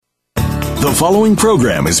The following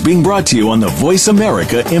program is being brought to you on the Voice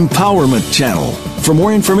America Empowerment Channel. For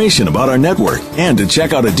more information about our network and to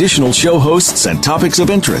check out additional show hosts and topics of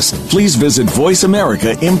interest, please visit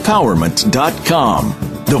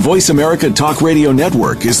voiceamericaempowerment.com. The Voice America Talk Radio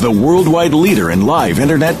Network is the worldwide leader in live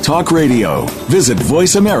Internet talk radio. Visit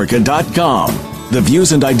voiceamerica.com. The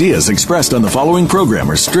views and ideas expressed on the following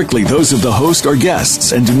program are strictly those of the host or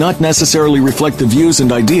guests and do not necessarily reflect the views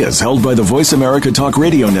and ideas held by the Voice America Talk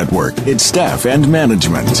Radio Network, its staff, and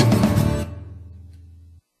management.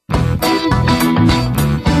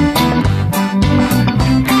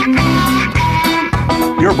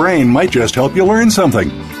 Your brain might just help you learn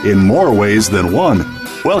something in more ways than one.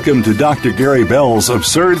 Welcome to Dr. Gary Bell's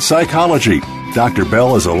Absurd Psychology. Dr.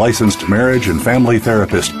 Bell is a licensed marriage and family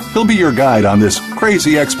therapist. He'll be your guide on this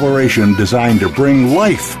crazy exploration designed to bring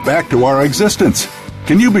life back to our existence.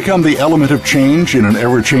 Can you become the element of change in an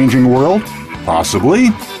ever-changing world?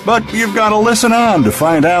 Possibly, but you've got to listen on to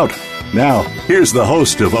find out. Now, here's the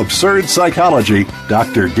host of Absurd Psychology,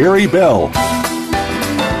 Dr. Gary Bell.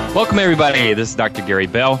 Welcome, everybody. This is Dr. Gary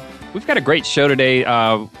Bell. We've got a great show today.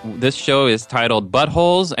 This show is titled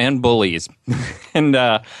Buttholes and Bullies. And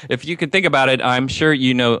if you could think about it, I'm sure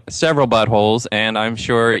you know several buttholes, and I'm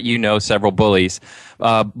sure you know several bullies.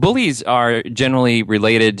 Bullies are generally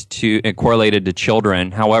related to and correlated to children.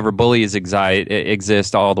 However, bullies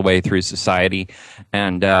exist all the way through society.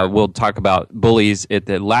 And we'll talk about bullies at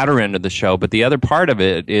the latter end of the show. But the other part of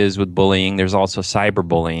it is with bullying, there's also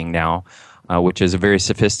cyberbullying now, which is a very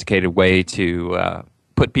sophisticated way to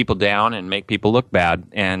put people down and make people look bad.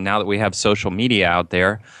 And now that we have social media out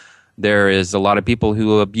there, there is a lot of people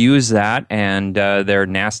who abuse that, and their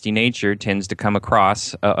nasty nature tends to come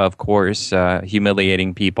across, of course,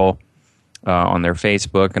 humiliating people on their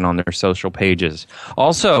Facebook and on their social pages.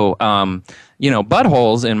 Also,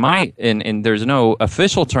 buttholes and there's no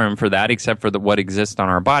official term for that except for what exists on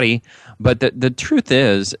our body. But the truth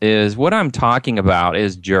is what I'm talking about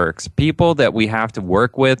is jerks, people that we have to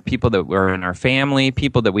work with, people that are in our family,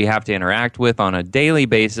 people that we have to interact with on a daily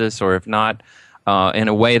basis, or if not, in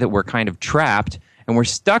a way that we're kind of trapped, and we're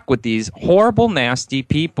stuck with these horrible, nasty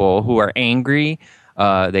people who are angry.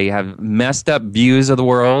 They have messed up views of the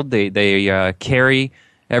world. They carry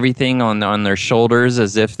everything on their shoulders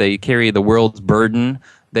as if they carry the world's burden.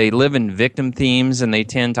 They live in victim themes, and they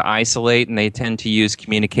tend to isolate, and they tend to use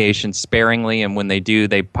communication sparingly. And when they do,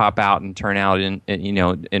 they pop out and turn out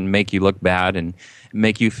and make you look bad and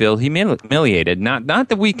make you feel humiliated. Not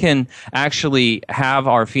that we can actually have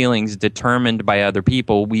our feelings determined by other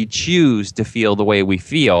people. We choose to feel the way we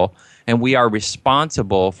feel, and we are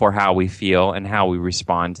responsible for how we feel and how we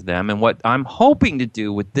respond to them. And what I'm hoping to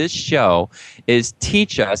do with this show is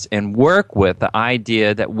teach us and work with the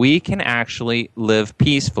idea that we can actually live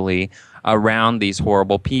peacefully around these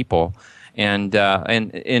horrible people. And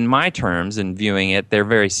in my terms, in viewing it, they're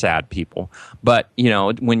very sad people. But,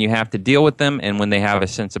 when you have to deal with them and when they have a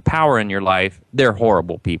sense of power in your life, they're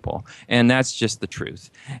horrible people. And that's just the truth.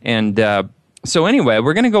 And so anyway,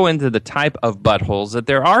 we're going to go into the type of buttholes that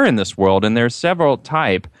there are in this world, and there's several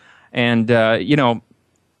type. And, the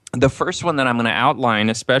first one that I'm going to outline,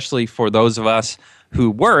 especially for those of us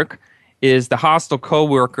who work, is the hostile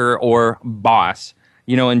coworker or boss.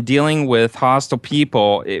 In dealing with hostile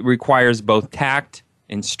people, it requires both tact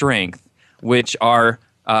and strength, which are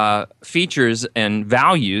features and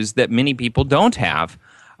values that many people don't have.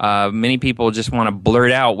 Many people just want to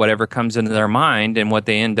blurt out whatever comes into their mind, and what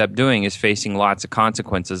they end up doing is facing lots of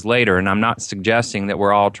consequences later. And I'm not suggesting that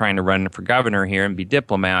we're all trying to run for governor here and be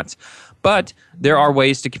diplomats, but there are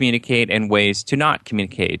ways to communicate and ways to not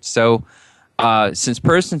communicate. So since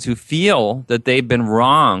persons who feel that they've been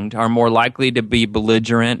wronged are more likely to be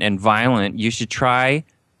belligerent and violent, you should try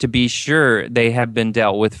to be sure they have been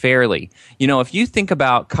dealt with fairly. If you think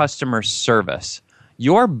about customer service,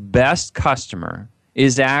 your best customer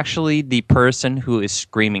is actually the person who is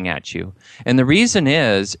screaming at you. And the reason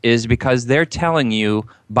is because they're telling you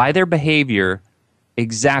by their behavior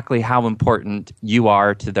exactly how important you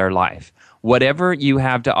are to their life. Whatever you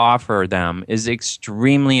have to offer them is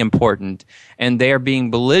extremely important, and they are being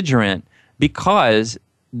belligerent because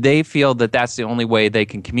they feel that that's the only way they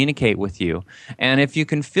can communicate with you. And if you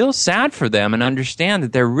can feel sad for them and understand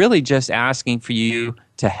that they're really just asking for you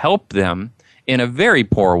to help them in a very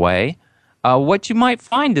poor way, what you might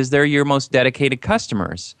find is they're your most dedicated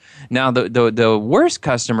customers. Now, the worst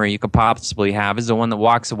customer you could possibly have is the one that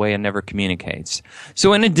walks away and never communicates.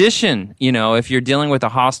 So in addition, if you're dealing with a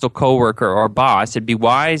hostile coworker or boss, it'd be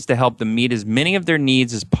wise to help them meet as many of their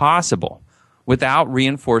needs as possible without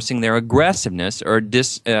reinforcing their aggressiveness or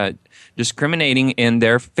discriminating in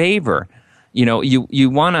their favor. You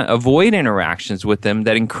want to avoid interactions with them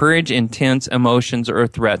that encourage intense emotions or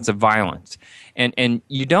threats of violence. And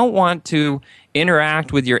you don't want to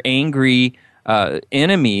interact with your angry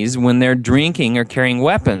enemies when they're drinking or carrying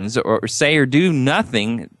weapons, or say or do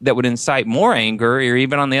nothing that would incite more anger, or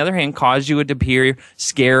even, on the other hand, cause you to appear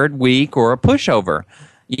scared, weak, or a pushover.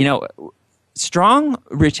 Strong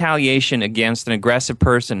retaliation against an aggressive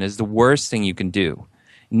person is the worst thing you can do.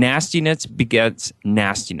 Nastiness begets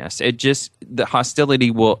nastiness. The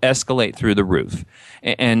hostility will escalate through the roof.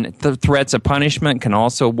 And the threats of punishment can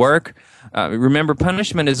also work. Remember,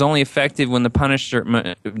 punishment is only effective when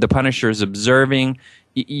the punisher is observing.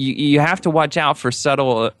 You have to watch out for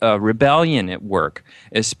subtle rebellion at work,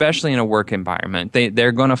 especially in a work environment.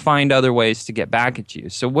 They're going to find other ways to get back at you.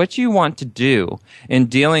 So what you want to do in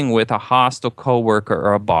dealing with a hostile coworker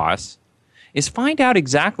or a boss is find out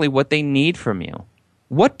exactly what they need from you.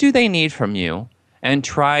 What do they need from you? And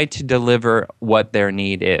try to deliver what their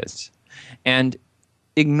need is. And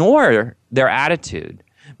ignore their attitude.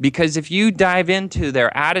 Because if you dive into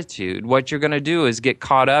their attitude, what you're going to do is get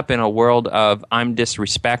caught up in a world of I'm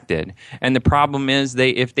disrespected. And the problem is,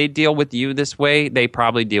 if they deal with you this way, they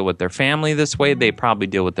probably deal with their family this way. They probably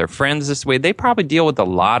deal with their friends this way. They probably deal with a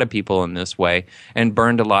lot of people in this way and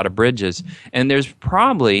burned a lot of bridges. And there's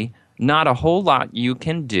probably not a whole lot you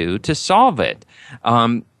can do to solve it.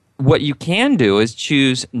 What you can do is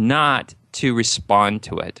choose not to respond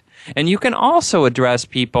to it. And you can also address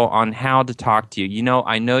people on how to talk to you.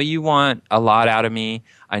 I know you want a lot out of me.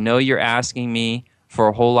 I know you're asking me for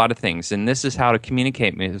a whole lot of things. And this is how to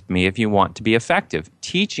communicate with me if you want to be effective.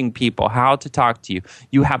 Teaching people how to talk to you.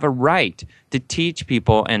 You have a right to teach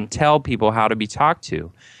people and tell people how to be talked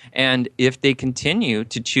to. And if they continue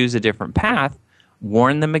to choose a different path,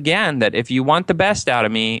 warn them again that if you want the best out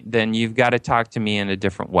of me, then you've got to talk to me in a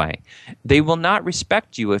different way. They will not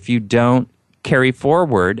respect you if you don't carry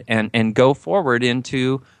forward and go forward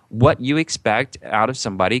into what you expect out of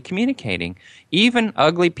somebody communicating. Even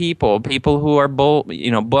ugly people who are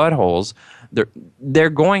buttholes, they're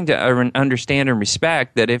going to understand and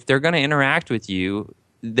respect that if they're going to interact with you,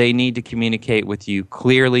 they need to communicate with you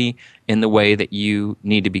clearly in the way that you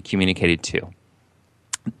need to be communicated to.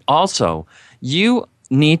 Also, you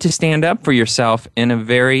need to stand up for yourself in a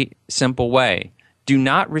very simple way. Do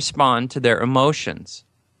not respond to their emotions.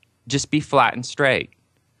 Just be flat and straight.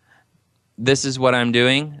 This is what I'm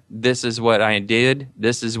doing. This is what I did.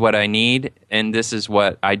 This is what I need. And this is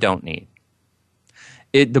what I don't need.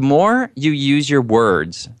 The more you use your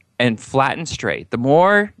words and flat and straight, the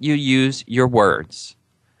more you use your words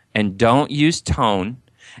and don't use tone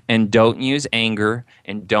and don't use anger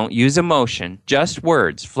and don't use emotion, just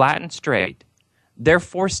words, flat and straight, they're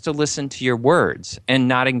forced to listen to your words and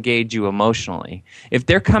not engage you emotionally. If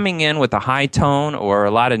they're coming in with a high tone or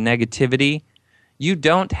a lot of negativity, you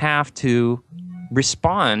don't have to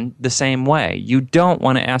respond the same way. You don't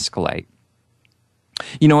want to escalate.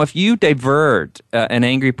 If you divert an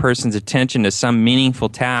angry person's attention to some meaningful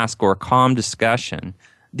task or calm discussion,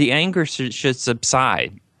 the anger should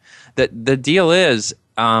subside. The deal is,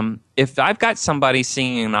 if I've got somebody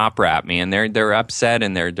singing an opera at me and they're upset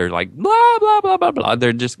and they're like blah blah blah blah blah,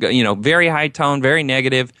 they're just very high tone, very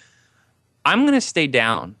negative, I'm going to stay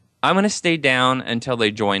down. I'm going to stay down until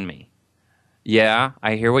they join me. Yeah,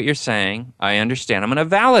 I hear what you're saying. I understand. I'm going to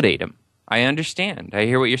validate them. I understand. I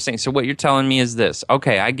hear what you're saying. So what you're telling me is this.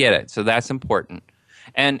 Okay, I get it. So that's important.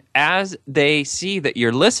 And as they see that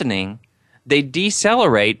you're listening, they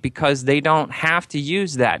decelerate because they don't have to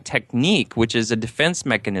use that technique, which is a defense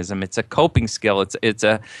mechanism. It's a coping skill. It's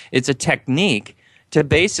a technique to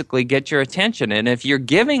basically get your attention. And if you're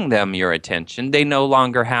giving them your attention, they no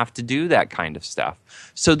longer have to do that kind of stuff.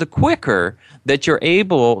 So the quicker that you're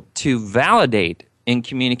able to validate in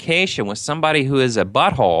communication with somebody who is a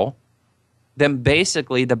butthole, then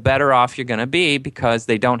basically the better off you're going to be, because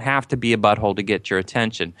they don't have to be a butthole to get your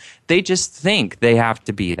attention. They just think they have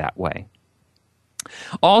to be that way.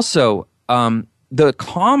 Also, the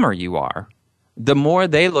calmer you are, the more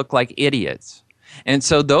they look like idiots. And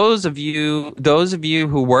so those of you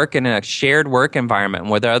who work in a shared work environment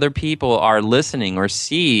where the other people are listening or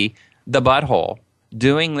see the butthole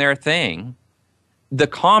doing their thing, the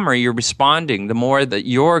calmer you're responding, the more that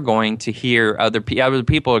you're going to hear other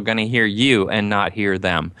people are going to hear you and not hear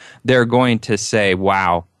them. They're going to say,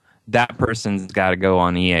 wow, that person's got to go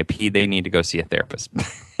on EAP. They need to go see a therapist.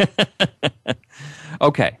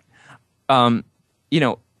 Okay.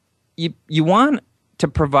 You want to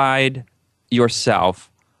provide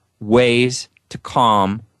yourself ways to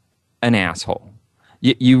calm an asshole.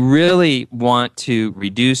 You really want to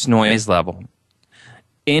reduce noise level.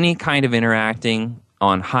 Any kind of interacting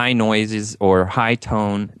on high noises or high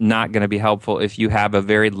tone, not going to be helpful. If you have a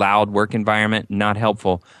very loud work environment, not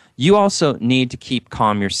helpful. You also need to keep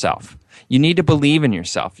calm yourself. You need to believe in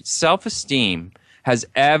yourself. Self-esteem has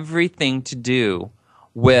everything to do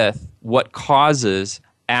with what causes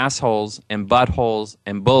assholes and buttholes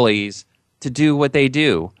and bullies to do what they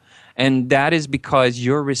do. And that is because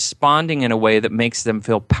you're responding in a way that makes them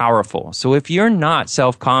feel powerful. So if you're not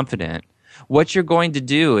self-confident, what you're going to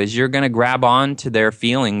do is you're going to grab on to their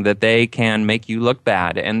feeling that they can make you look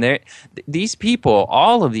bad. And these people,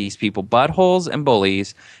 all of these people, buttholes and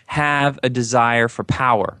bullies, have a desire for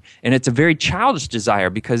power. And it's a very childish desire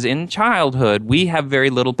because in childhood, we have very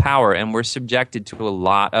little power and we're subjected to a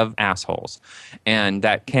lot of assholes. And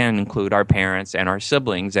that can include our parents and our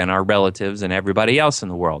siblings and our relatives and everybody else in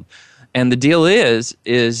the world. And the deal is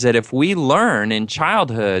that if we learn in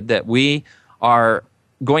childhood that we are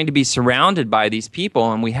going to be surrounded by these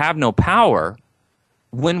people and we have no power,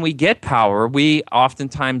 when we get power, we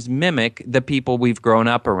oftentimes mimic the people we've grown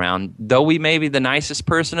up around. Though we may be the nicest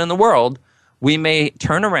person in the world, we may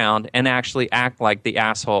turn around and actually act like the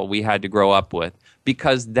asshole we had to grow up with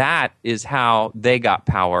because that is how they got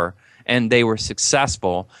power and they were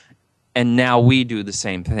successful, and now we do the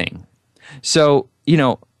same thing. So,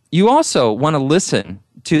 you also want to listen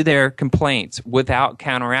to their complaints without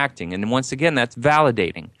counteracting. And once again, that's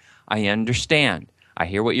validating. I understand. I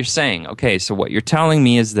hear what you're saying. Okay, so what you're telling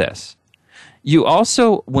me is this. You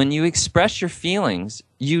also, when you express your feelings,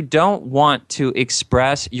 you don't want to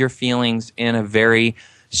express your feelings in a very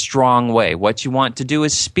strong way. What you want to do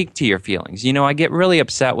is speak to your feelings. I get really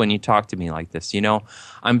upset when you talk to me like this.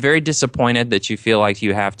 I'm very disappointed that you feel like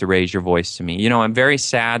you have to raise your voice to me. I'm very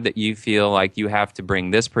sad that you feel like you have to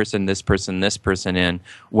bring this person, this person, this person in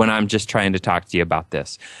when I'm just trying to talk to you about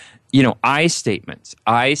this. I statements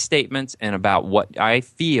and about what I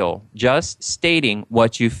feel, just stating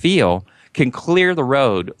what you feel can clear the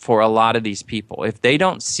road for a lot of these people. If they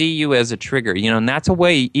don't see you as a trigger, and that's a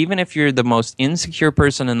way, even if you're the most insecure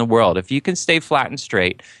person in the world, if you can stay flat and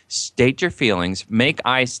straight, state your feelings, make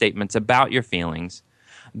I statements about your feelings,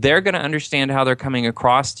 they're going to understand how they're coming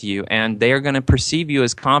across to you, and they are going to perceive you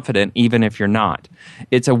as confident even if you're not.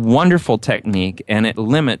 It's a wonderful technique, and it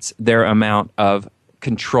limits their amount of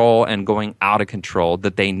control and going out of control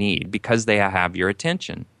that they need because they have your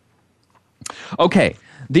attention. Okay,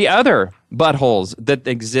 the other buttholes that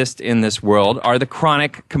exist in this world are the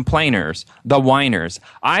chronic complainers, the whiners.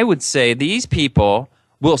 I would say these people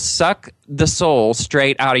will suck the soul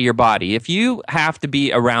straight out of your body. If you have to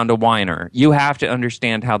be around a whiner, you have to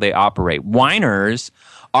understand how they operate. Whiners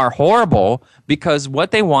are horrible because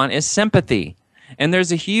what they want is sympathy. And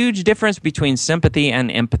there's a huge difference between sympathy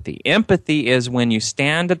and empathy. Empathy is when you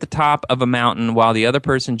stand at the top of a mountain while the other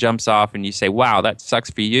person jumps off and you say, wow, that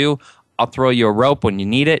sucks for you. I'll throw you a rope when you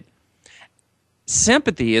need it.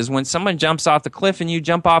 Sympathy is when someone jumps off the cliff and you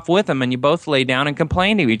jump off with them and you both lay down and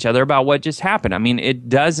complain to each other about what just happened. I mean, it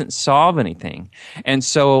doesn't solve anything. And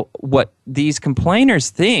so what these complainers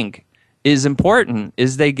think is important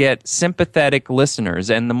is they get sympathetic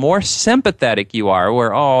listeners. And the more sympathetic you are,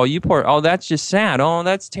 where, that's just sad. Oh,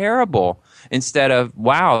 that's terrible. Instead of,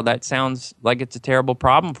 wow, that sounds like it's a terrible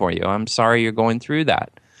problem for you. I'm sorry you're going through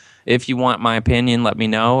that. If you want my opinion, let me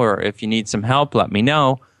know. Or if you need some help, let me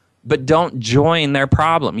know. But don't join their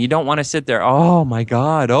problem. You don't want to sit there, oh my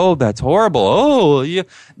God, oh, that's horrible. Oh, yeah.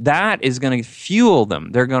 That is going to fuel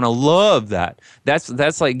them. They're going to love that.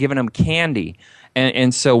 That's like giving them candy.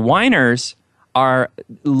 And so whiners are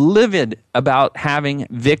livid about having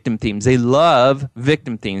victim themes. They love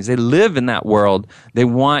victim themes. They live in that world. They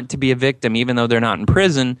want to be a victim even though they're not in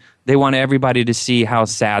prison. They want everybody to see how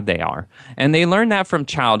sad they are. And they learn that from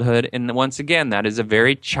childhood. And once again, that is a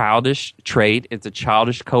very childish trait. It's a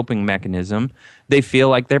childish coping mechanism. They feel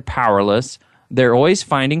like they're powerless. They're always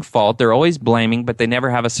finding fault. They're always blaming, but they never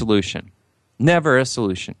have a solution. Never a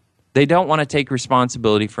solution. They don't want to take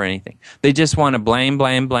responsibility for anything. They just want to blame.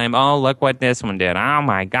 Oh, look what this one did. Oh,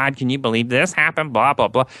 my God, can you believe this happened? Blah, blah,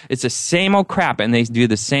 blah. It's the same old crap, and they do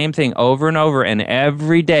the same thing over and over, and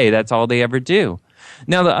every day that's all they ever do.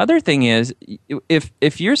 Now, the other thing is,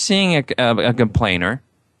 if you're seeing a complainer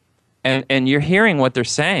and you're hearing what they're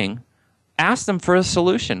saying, ask them for a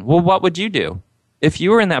solution. Well, what would you do? If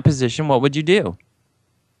you were in that position, what would you do?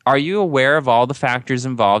 Are you aware of all the factors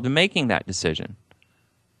involved in making that decision?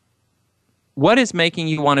 What is making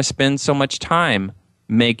you want to spend so much time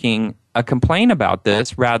making a complaint about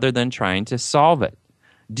this rather than trying to solve it?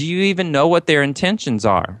 Do you even know what their intentions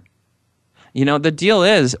are? The deal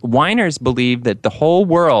is whiners believe that the whole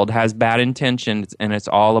world has bad intentions and it's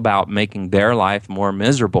all about making their life more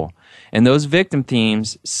miserable. And those victim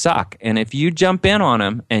themes suck. And if you jump in on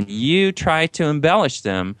them and you try to embellish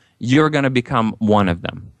them, you're going to become one of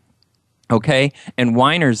them. Okay? And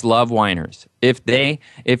whiners love whiners.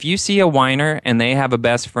 If you see a whiner and they have a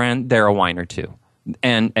best friend, they're a whiner too.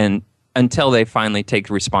 And until they finally take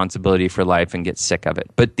responsibility for life and get sick of it.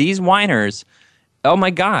 But these whiners, oh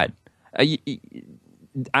my God,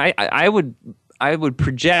 I would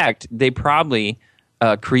project they probably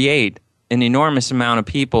create an enormous amount of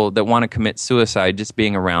people that want to commit suicide just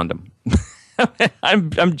being around them.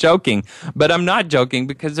 I'm joking, but I'm not joking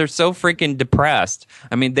because they're so freaking depressed.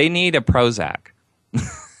 I mean, they need a Prozac.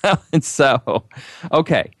 And so,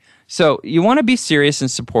 okay. So you want to be serious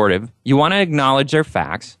and supportive. You want to acknowledge their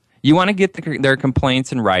facts. You want to get their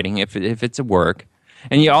complaints in writing if it's a work.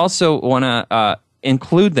 And you also want to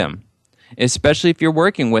include them, especially if you're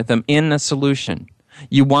working with them, in the solution.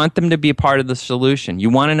 You want them to be a part of the solution. You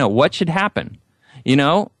want to know what should happen.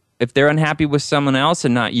 If they're unhappy with someone else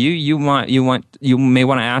and not you, you may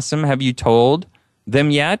want to ask them, have you told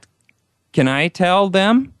them yet? Can I tell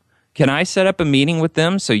them? Can I set up a meeting with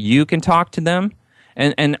them so you can talk to them?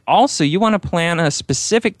 And also, you want to plan a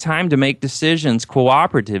specific time to make decisions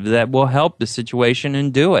cooperative that will help the situation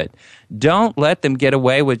and do it. Don't let them get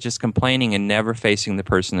away with just complaining and never facing the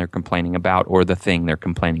person they're complaining about or the thing they're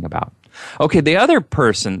complaining about. Okay, the other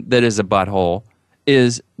person that is a butthole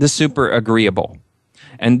is the super agreeable.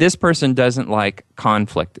 And this person doesn't like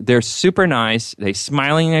conflict. They're super nice. They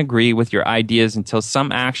smilingly agree with your ideas until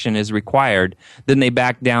some action is required. Then they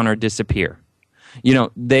back down or disappear.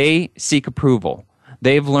 They seek approval.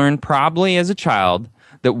 They've learned probably as a child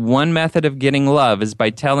that one method of getting love is by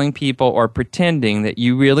telling people or pretending that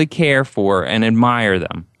you really care for and admire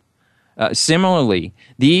them. Similarly,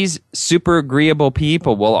 these super agreeable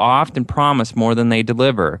people will often promise more than they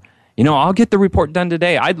deliver. I'll get the report done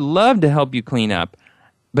today. I'd love to help you clean up.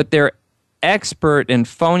 But their expert in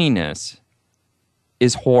phoniness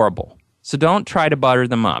is horrible. So don't try to butter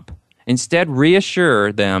them up. Instead,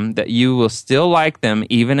 reassure them that you will still like them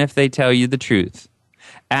even if they tell you the truth.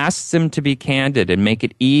 Ask them to be candid and make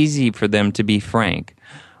it easy for them to be frank.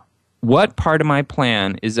 What part of my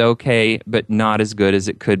plan is okay but not as good as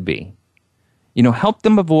it could be? Help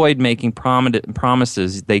them avoid making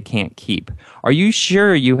promises they can't keep. Are you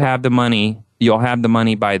sure you'll have the money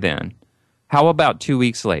by then? How about 2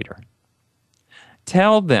 weeks later?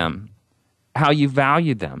 Tell them how you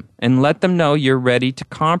value them and let them know you're ready to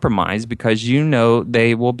compromise because you know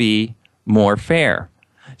they will be more fair.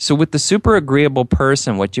 So with the super agreeable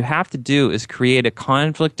person, what you have to do is create a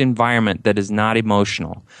conflict environment that is not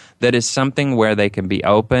emotional, that is something where they can be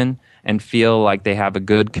open and feel like they have a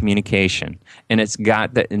good communication. And it's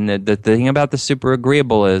got that. And the thing about the super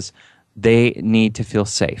agreeable is they need to feel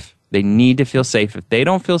safe. They need to feel safe. If they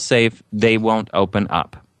don't feel safe, they won't open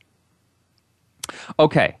up.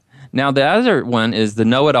 Okay. Now, the other one is the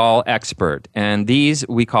know-it-all expert, and these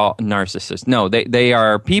we call narcissists. No, they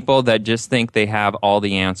are people that just think they have all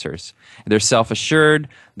the answers. They're self-assured.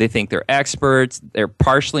 They think they're experts. They're a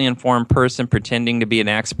partially informed person pretending to be an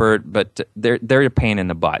expert, but they're a pain in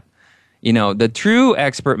the butt. The true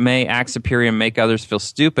expert may act superior and make others feel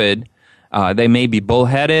stupid. They may be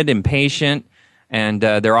bullheaded, impatient, and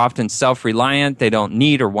they're often self-reliant. They don't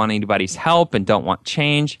need or want anybody's help and don't want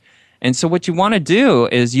change. And so what you want to do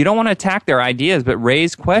is you don't want to attack their ideas, but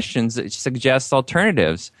raise questions that suggest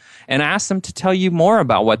alternatives and ask them to tell you more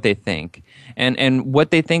about what they think and what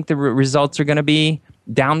they think the results are going to be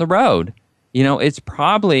down the road. It's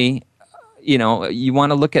probably, you want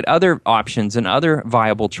to look at other options and other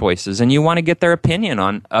viable choices, and you want to get their opinion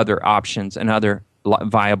on other options and other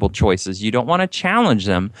viable choices. You don't want to challenge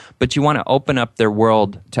them, but you want to open up their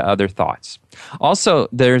world to other thoughts. Also,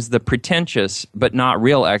 there's the pretentious but not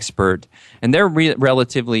real expert, and they're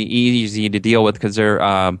relatively easy to deal with because they're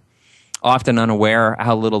often unaware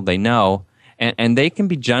how little they know, and they can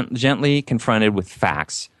be gently confronted with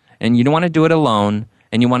facts. And you don't want to do it alone,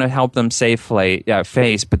 and you want to help them save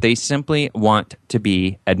face, but they simply want to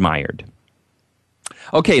be admired.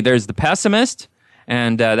 Okay, there's the pessimist,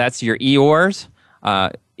 and that's your Eeyores.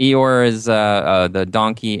 Eeyore is the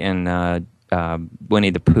donkey and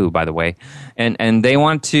Winnie the Pooh, by the way, and they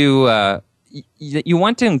want to. You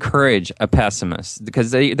want to encourage a pessimist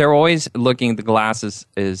because they're always looking. The glass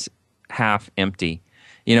is half empty.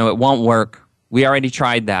 It won't work. We already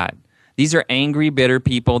tried that. These are angry, bitter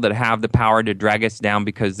people that have the power to drag us down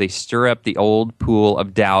because they stir up the old pool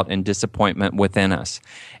of doubt and disappointment within us.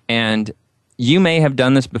 And you may have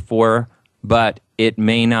done this before, but it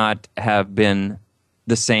may not have been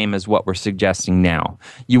the same as what we're suggesting now.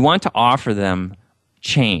 You want to offer them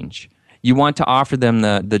change. You want to offer them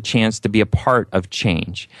the chance to be a part of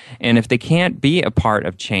change. And if they can't be a part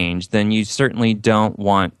of change, then you certainly don't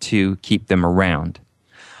want to keep them around.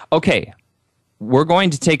 Okay, we're going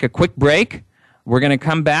to take a quick break. We're going to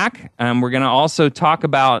come back. We're going to also talk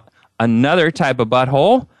about another type of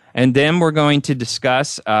butthole. And then we're going to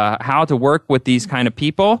discuss how to work with these kind of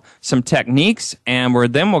people, some techniques, and we're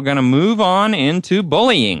going to move on into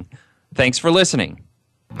bullying. Thanks for listening.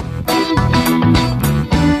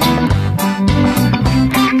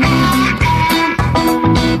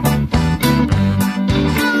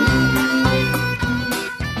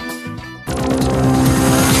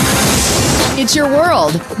 It's your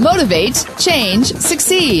world. Motivate, change,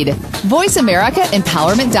 succeed.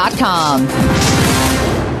 VoiceAmericaEmpowerment.com.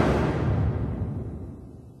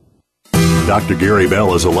 Dr. Gary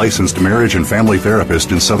Bell is a licensed marriage and family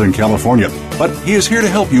therapist in Southern California, but he is here to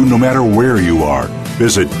help you no matter where you are.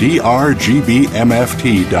 Visit drgbmft.com.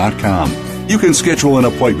 You can schedule an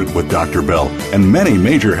appointment with Dr. Bell, and many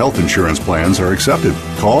major health insurance plans are accepted.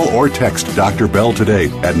 Call or text Dr. Bell today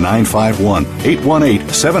at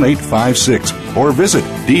 951-818-7856 or visit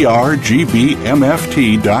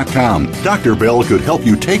drgbmft.com. Dr. Bell could help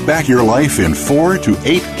you take back your life in 4 to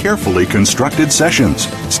 8 carefully constructed sessions.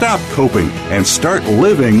 Stop coping and start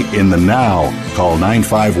living in the now. Call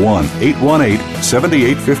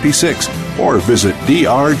 951-818-7856 or visit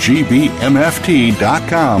drgbmft.com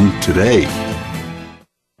today.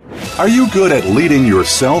 Are you good at leading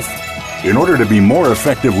yourself? In order to be more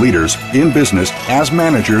effective leaders in business, as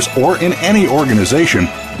managers, or in any organization,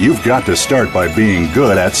 you've got to start by being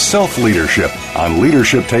good at self-leadership. On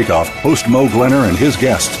Leadership Takeoff, host Mo Glenner and his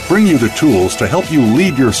guests bring you the tools to help you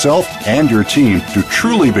lead yourself and your team to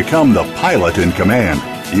truly become the pilot in command.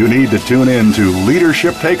 You need to tune in to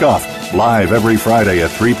Leadership Takeoff, live every Friday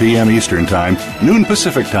at 3 p.m. Eastern Time, noon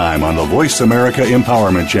Pacific Time on the Voice America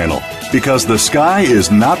Empowerment Channel. Because the sky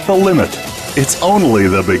is not the limit. It's only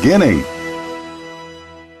the beginning.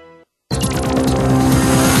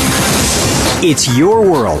 It's your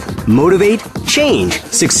world. Motivate, change,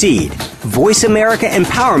 succeed.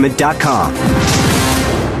 VoiceAmericaEmpowerment.com.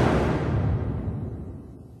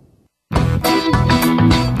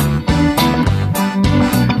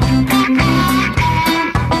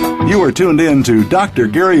 You are tuned in to Dr.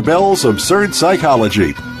 Gary Bell's Absurd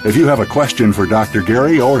Psychology. If you have a question for Dr.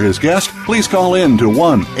 Gary or his guest, please call in to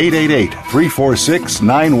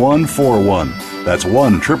 1-888-346-9141. That's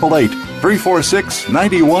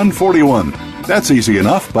 1-888-346-9141. That's easy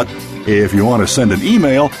enough, but if you want to send an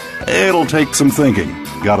email, it'll take some thinking.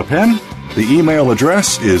 Got a pen? The email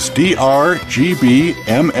address is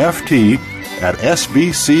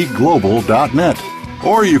drgbmft@sbcglobal.net.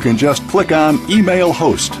 Or you can just click on Email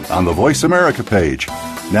Host on the Voice America page.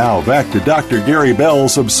 Now back to Dr. Gary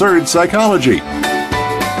Bell's Absurd Psychology.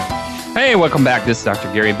 Hey, welcome back. This is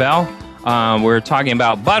Dr. Gary Bell. We're talking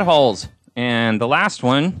about buttholes. And the last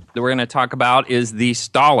one that we're going to talk about is the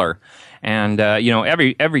staller. And,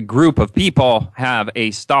 every group of people have a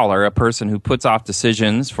staller, a person who puts off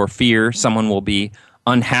decisions for fear someone will be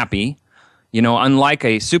unhappy. Unlike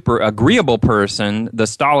a super agreeable person, the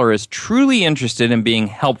staller is truly interested in being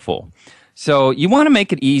helpful. So you want to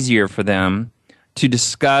make it easier for them to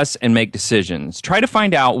discuss and make decisions. Try to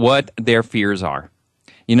find out what their fears are.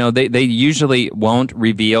 They usually won't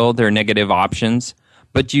reveal their negative options,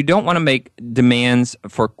 but you don't want to make demands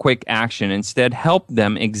for quick action. Instead, help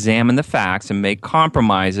them examine the facts and make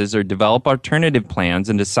compromises or develop alternative plans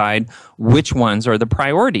and decide which ones are the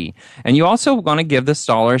priority. And you also want to give the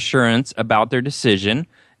staller assurance about their decision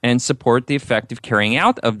and support the effective carrying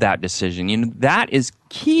out of that decision. That is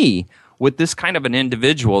key with this kind of an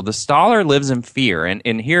individual. The staller lives in fear,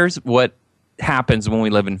 and here's what happens when we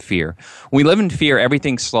live in fear. When we live in fear,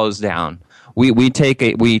 everything slows down. We take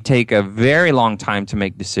a very long time to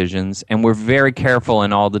make decisions, and we're very careful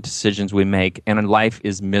in all the decisions we make, and life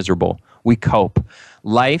is miserable. We cope.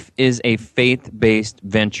 Life is a faith-based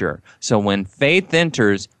venture. So when faith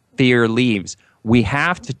enters, fear leaves. We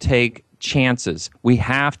have to take chances. We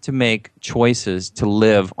have to make choices to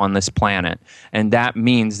live on this planet. And that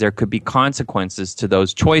means there could be consequences to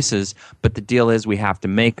those choices, but the deal is we have to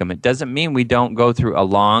make them. It doesn't mean we don't go through a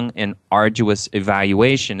long and arduous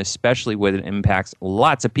evaluation, especially when it impacts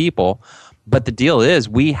lots of people. But the deal is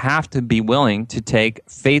we have to be willing to take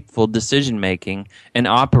faithful decision-making and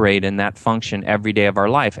operate in that function every day of our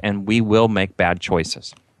life, and we will make bad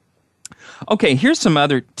choices. Okay, here's some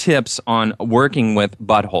other tips on working with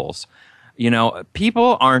buttholes.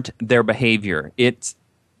 People aren't their behavior. It's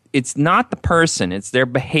it's not the person, it's their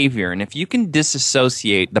behavior. And if you can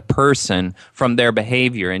disassociate the person from their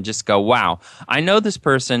behavior and just go, wow, I know this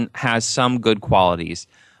person has some good qualities,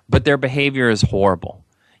 but their behavior is horrible.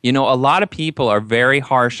 You know, a lot of people are very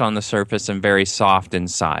harsh on the surface and very soft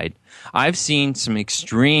inside. I've seen some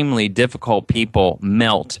extremely difficult people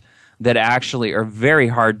melt that actually are very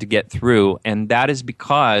hard to get through, and that is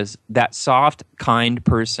because that soft, kind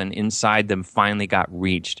person inside them finally got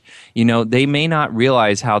reached. You know, they may not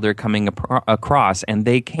realize how they're coming across, and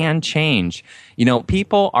they can change. You know,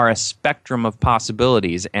 people are a spectrum of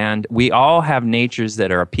possibilities, and we all have natures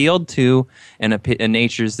that are appealed to and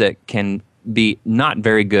natures that can be not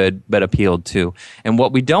very good but appealed to. And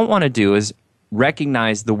what we don't want to do is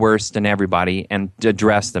recognize the worst in everybody and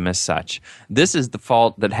address them as such. This is the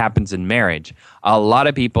fault that happens in marriage. A lot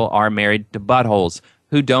of people are married to buttholes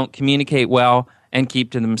who don't communicate well and keep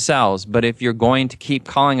to themselves. But if you're going to keep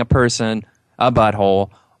calling a person a butthole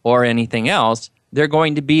or anything else, they're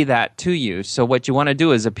going to be that to you. So what you want to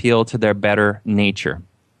do is appeal to their better nature.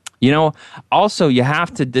 You know, also you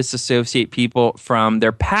have to disassociate people from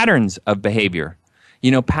their patterns of behavior. You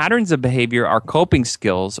know, patterns of behavior are coping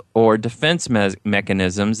skills or defense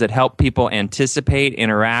mechanisms that help people anticipate,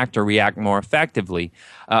 interact, or react more effectively.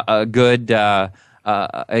 A good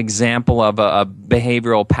example of a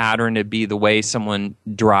behavioral pattern would be the way someone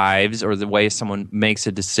drives or the way someone makes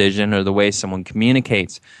a decision or the way someone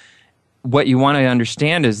communicates. What you want to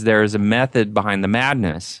understand is there is a method behind the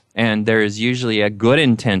madness, and there is usually a good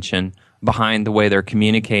intention behind the way they're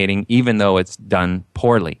communicating, even though it's done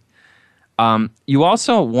poorly. You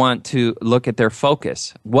also want to look at their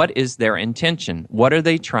focus. What is their intention? What are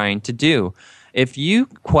they trying to do? If you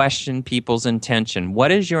question people's intention, what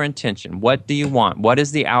is your intention? What do you want? What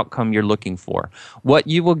is the outcome you're looking for? What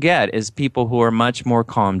you will get is people who are much more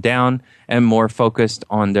calmed down and more focused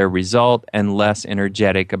on their result and less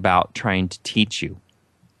energetic about trying to teach you.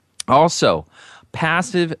 Also,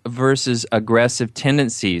 passive versus aggressive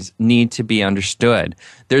tendencies need to be understood.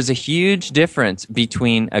 There's a huge difference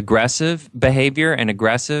between aggressive behavior, and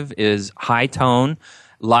aggressive is high tone,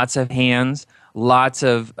 lots of hands, lots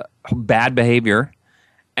of bad behavior,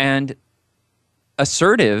 and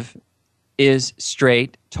assertive is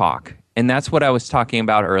straight talk. And that's what I was talking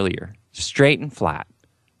about earlier. Straight and flat.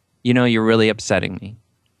 You know, you're really upsetting me.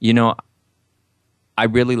 You know, I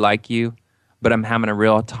really like you, but I'm having a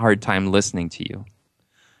real hard time listening to you.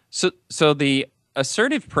 So the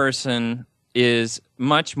assertive person is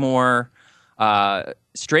much more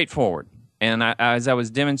straightforward. And as I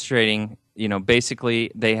was demonstrating, you know, basically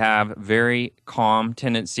they have very calm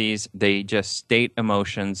tendencies. They just state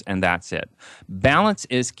emotions, and that's it. Balance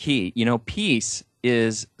is key. You know, peace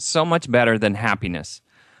is so much better than happiness.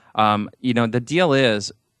 You know, the deal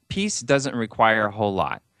is peace doesn't require a whole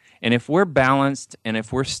lot. And if we're balanced and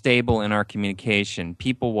if we're stable in our communication,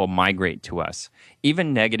 people will migrate to us.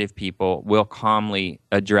 Even negative people will calmly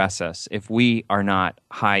address us if we are not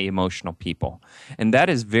high emotional people. And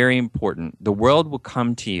that is very important. The world will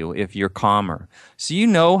come to you if you're calmer. So you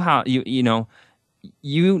know how,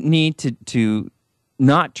 you need to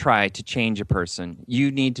not try to change a person.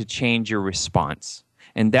 You need to change your response.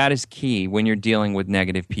 And that is key when you're dealing with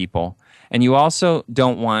negative people. And you also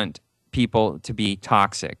don't want people to be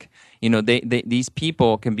toxic. You know, these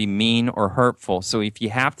people can be mean or hurtful. So if you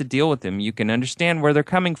have to deal with them, you can understand where they're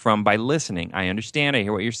coming from by listening. I understand. I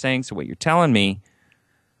hear what you're saying. So what you're telling me.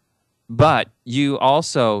 But you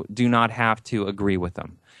also do not have to agree with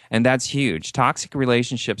them. And that's huge. Toxic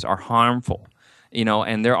relationships are harmful. You know,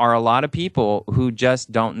 and there are a lot of people who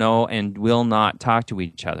just don't know and will not talk to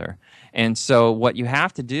each other. And so what you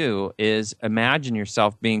have to do is imagine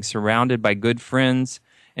yourself being surrounded by good friends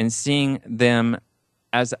and seeing them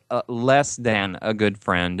as less than a good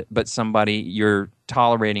friend, but somebody you're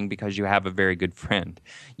tolerating because you have a very good friend.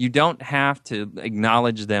 You don't have to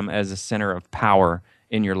acknowledge them as a center of power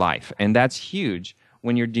in your life. And that's huge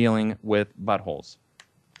when you're dealing with buttholes.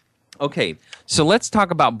 Okay, so let's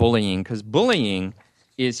talk about bullying, because bullying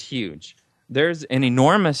is huge. There's an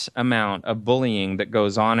enormous amount of bullying that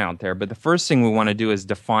goes on out there, but the first thing we want to do is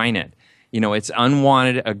define it. You know, it's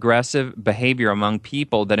unwanted, aggressive behavior among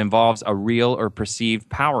people that involves a real or perceived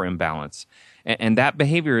power imbalance. And that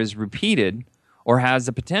behavior is repeated or has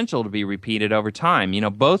the potential to be repeated over time. You know,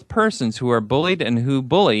 both persons who are bullied and who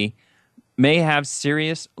bully may have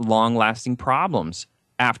serious, long-lasting problems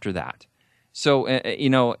after that. So, you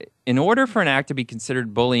know, in order for an act to be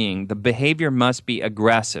considered bullying, the behavior must be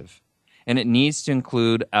aggressive, and it needs to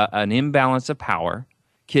include an imbalance of power.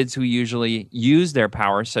 Kids who usually use their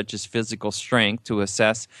power, such as physical strength, to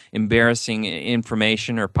assess embarrassing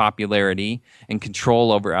information or popularity and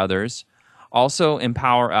control over others, Also,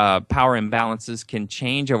 power imbalances can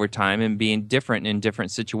change over time and be different in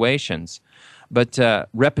different situations. But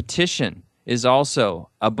repetition is also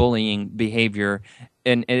a bullying behavior,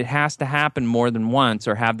 and it has to happen more than once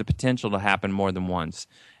or have the potential to happen more than once.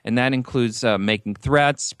 And that includes making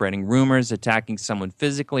threats, spreading rumors, attacking someone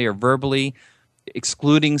physically or verbally,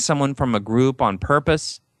 excluding someone from a group on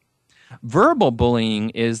purpose. Verbal bullying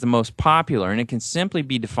is the most popular, and it can simply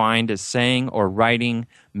be defined as saying or writing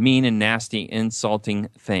mean and nasty, insulting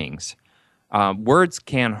things. Words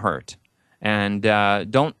can hurt, and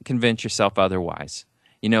don't convince yourself otherwise.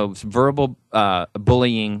 Verbal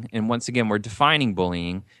bullying, and once again, we're defining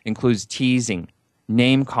bullying, includes teasing,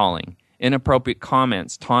 name-calling, inappropriate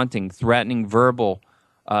comments, taunting, threatening verbal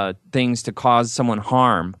things to cause someone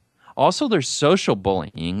harm. Also, there's social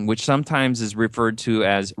bullying, which sometimes is referred to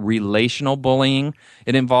as relational bullying.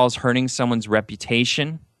 It involves hurting someone's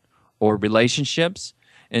reputation or relationships.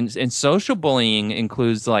 And social bullying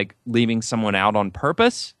includes like leaving someone out on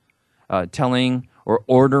purpose, telling or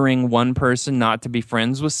ordering one person not to be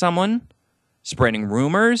friends with someone, spreading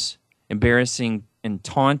rumors, embarrassing and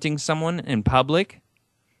taunting someone in public.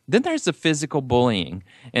 Then there's the physical bullying,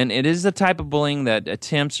 and it is the type of bullying that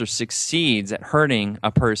attempts or succeeds at hurting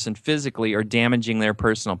a person physically or damaging their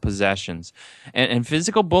personal possessions. And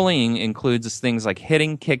physical bullying includes things like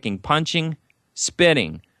hitting, kicking, punching,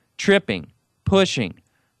 spitting, tripping, pushing,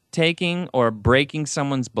 taking or breaking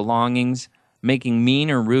someone's belongings, making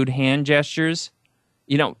mean or rude hand gestures.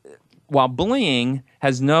 While bullying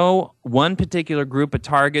has no one particular group of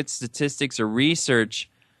targets, statistics and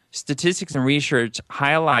research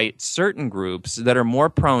highlight certain groups that are more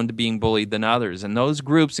prone to being bullied than others. And those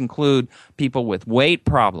groups include people with weight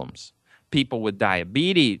problems, people with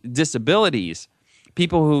diabetes, disabilities,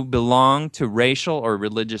 people who belong to racial or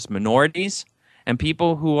religious minorities, and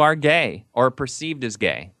people who are gay or perceived as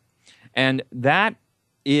gay. And that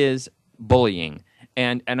is bullying.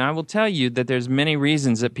 And I will tell you that there's many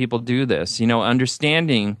reasons that people do this.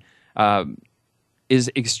 Understanding is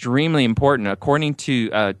extremely important. According to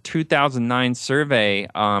a 2009 survey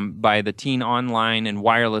by the Teen Online and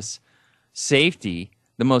Wireless Safety,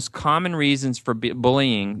 the most common reasons for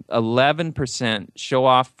bullying, 11% show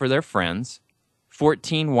off for their friends,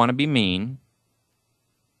 14 want to be mean,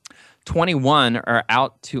 21 are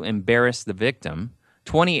out to embarrass the victim,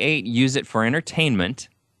 28 use it for entertainment,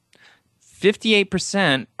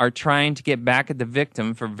 58% are trying to get back at the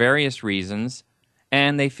victim for various reasons,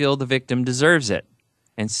 and they feel the victim deserves it.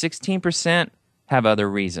 And 16% have other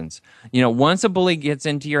reasons. Once a bully gets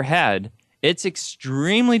into your head, it's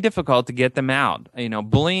extremely difficult to get them out.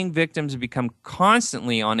 Bullying victims become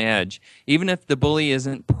constantly on edge. Even if the bully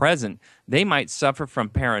isn't present, they might suffer from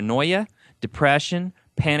paranoia, depression,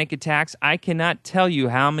 panic attacks. I cannot tell you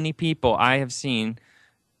how many people I have seen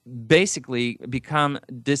basically become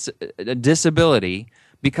a disability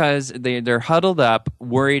because they're huddled up,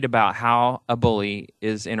 worried about how a bully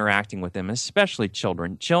is interacting with them, especially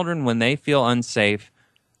children. Children, when they feel unsafe,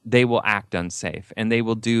 they will act unsafe, and they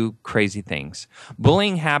will do crazy things.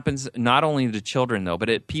 Bullying happens not only to children, though, but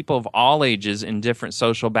at people of all ages in different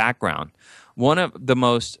social background. One of the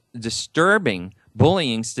most disturbing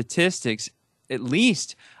bullying statistics, at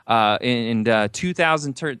least in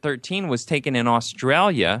 2013, was taken in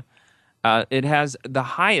Australia. It has the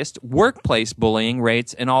highest workplace bullying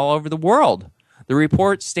rates in all over the world. The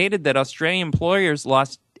report stated that Australian employers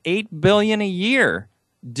lost $8 billion a year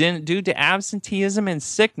due to absenteeism and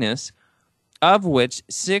sickness, of which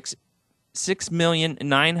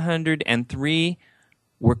 6,903,000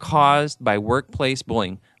 were caused by workplace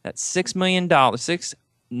bullying. That's $6 million,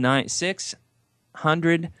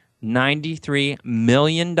 $693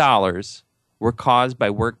 million were caused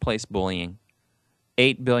by workplace bullying.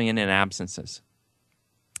 $8 billion in absences.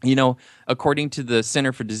 According to the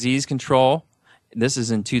Center for Disease Control, this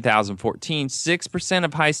is in 2014, 6%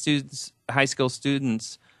 of high school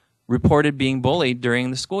students reported being bullied during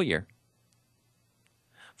the school year.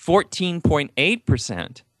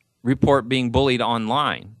 14.8% report being bullied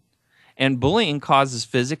online. And bullying causes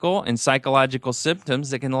physical and psychological symptoms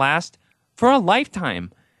that can last for a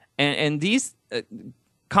lifetime. And these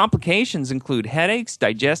complications include headaches,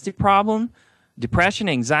 digestive problem, depression,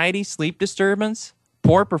 anxiety, sleep disturbance,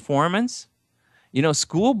 poor performance.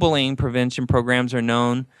 School bullying prevention programs are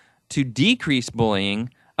known to decrease bullying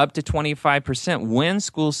up to 25% when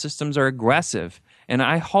school systems are aggressive. And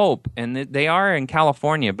I hope, and they are in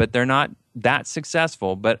California, but they're not that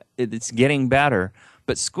successful, but it's getting better.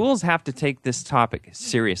 But schools have to take this topic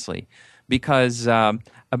seriously because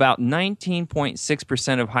About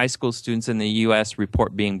 19.6% of high school students in the U.S.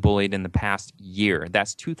 report being bullied in the past year.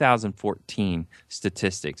 That's 2014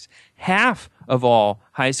 statistics. Half of all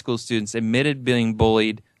high school students admitted being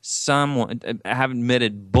bullied. Have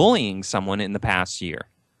admitted bullying someone in the past year.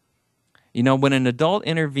 You know, when an adult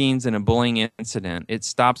intervenes in a bullying incident, it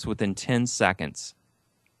stops within 10 seconds,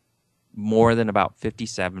 more than about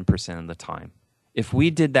 57% of the time. If we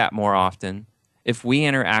did that more often, if we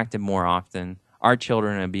interacted more often, our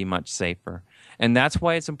children would be much safer. And that's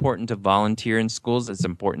why it's important to volunteer in schools. It's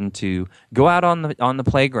important to go out on the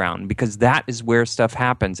playground, because that is where stuff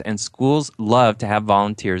happens. And schools love to have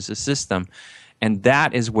volunteers assist them. And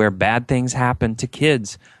that is where bad things happen to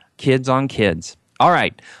kids on kids. All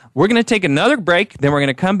right, we're going to take another break. Then we're going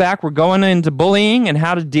to come back. We're going into bullying and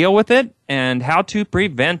how to deal with it and how to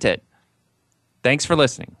prevent it. Thanks for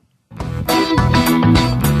listening.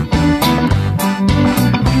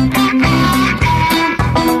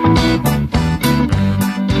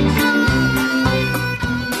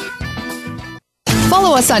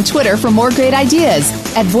 Follow us on Twitter for more great ideas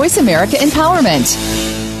at Voice America Empowerment.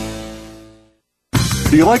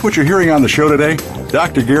 Do you like what you're hearing on the show today?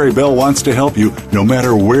 Dr. Gary Bell wants to help you no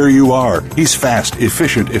matter where you are. He's fast,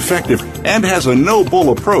 efficient, effective, and has a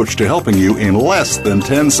no-bull approach to helping you in less than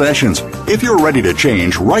 10 sessions. If you're ready to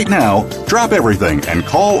change right now, drop everything and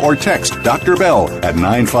call or text Dr. Bell at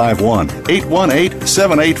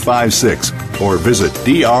 951-818-7856 or visit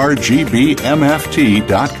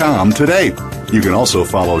drgbmft.com today. You can also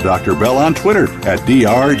follow Dr. Bell on Twitter at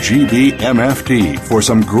drgbmft for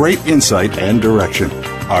some great insight and direction.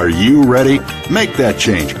 Are you ready? Make that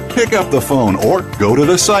change. Pick up the phone or go to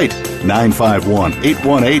the site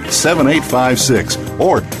 951-818-7856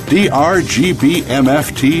 or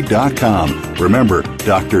drgbmft.com. Remember,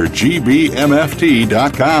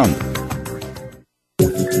 drgbmft.com.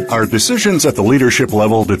 Are decisions at the leadership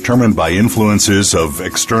level determined by influences of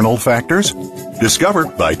external factors? Discover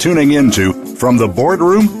by tuning into From the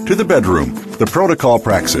Boardroom to the Bedroom, the Protocol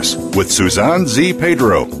Praxis with Suzanne Z.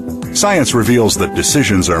 Pedro. Science reveals that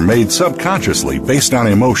decisions are made subconsciously based on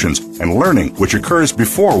emotions and learning which occurs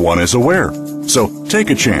before one is aware. So take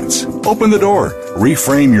a chance. Open the door.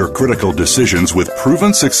 Reframe your critical decisions with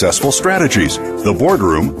proven successful strategies. The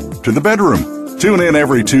Boardroom to the Bedroom. Tune in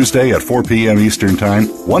every Tuesday at 4 p.m. Eastern Time,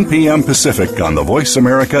 1 p.m. Pacific on the Voice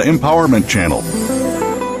America Empowerment Channel.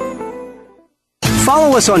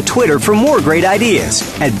 Follow us on Twitter for more great ideas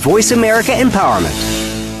at Voice America Empowerment.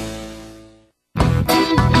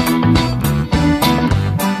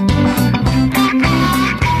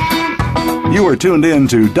 You are tuned in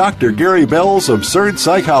to Dr. Gary Bell's Absurd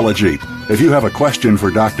Psychology. If you have a question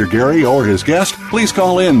for Dr. Gary or his guest, please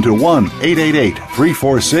call in to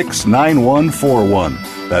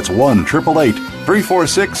 1-888-346-9141. That's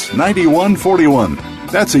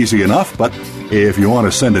 1-888-346-9141. That's easy enough, but if you want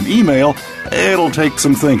to send an email, it'll take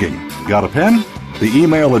some thinking. Got a pen? The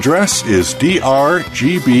email address is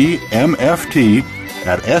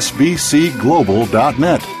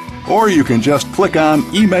drgbmft@sbcglobal.net. Or you can just click on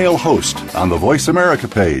Email Host on the Voice America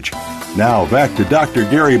page. Now back to Dr.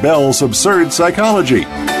 Gary Bell's Absurd Psychology.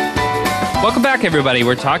 Welcome back, everybody.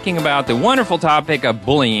 We're talking about the wonderful topic of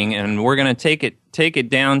bullying, and we're going to take it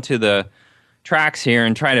down to the tracks here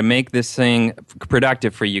and try to make this thing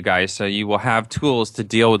productive for you guys so you will have tools to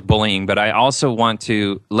deal with bullying. But I also want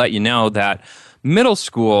to let you know that middle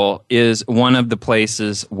school is one of the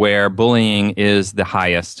places where bullying is the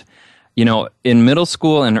highest. You know, in middle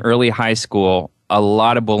school and early high school, a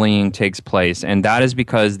lot of bullying takes place, and that is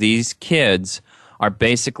because these kids are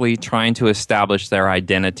basically trying to establish their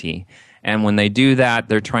identity. And when they do that,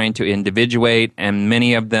 they're trying to individuate, and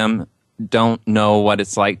many of them don't know what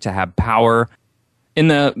it's like to have power. In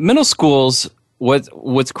the middle schools,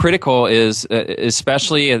 what's critical is,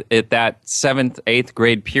 especially at that 7th, 8th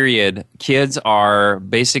grade period, kids are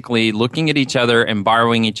basically looking at each other and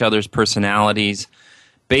borrowing each other's personalities,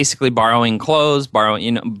 basically borrowing clothes,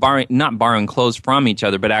 not borrowing clothes from each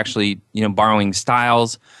other, but actually, borrowing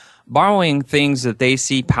styles, borrowing things that they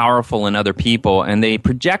see powerful in other people, and they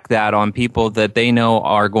project that on people that they know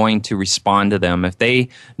are going to respond to them. If they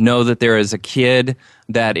know that there is a kid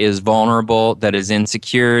that is vulnerable, that is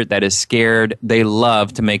insecure, that is scared, they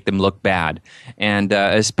love to make them look bad. And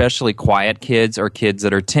especially quiet kids or kids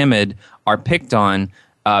that are timid are picked on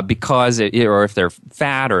because, or if they're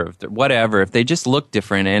fat or if they're whatever, if they just look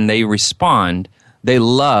different and they respond, they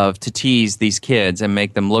love to tease these kids and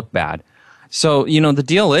make them look bad. So, the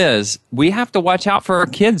deal is we have to watch out for our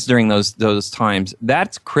kids during those times.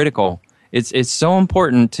 That's critical. It's so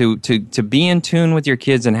important to be in tune with your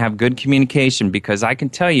kids and have good communication, because I can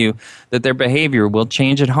tell you that their behavior will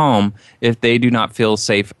change at home if they do not feel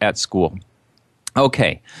safe at school.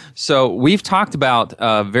 Okay, so we've talked about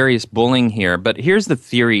various bullying here, but here's the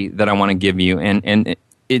theory that I want to give you, and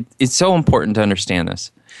it's so important to understand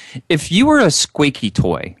this. If you were a squeaky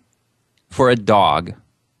toy for a dog,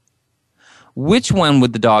 which one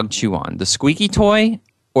would the dog chew on? The squeaky toy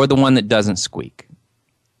or the one that doesn't squeak?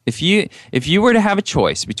 If you were to have a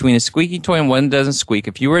choice between a squeaky toy and one that doesn't squeak,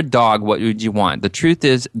 if you were a dog, what would you want? The truth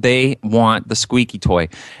is, they want the squeaky toy.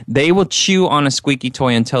 They will chew on a squeaky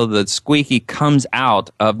toy until the squeaky comes out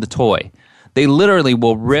of the toy. They literally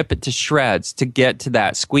will rip it to shreds to get to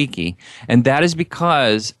that squeaky, and that is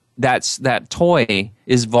because that toy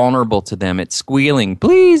is vulnerable to them. It's squealing,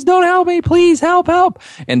 please don't help me, please help.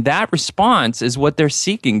 And that response is what they're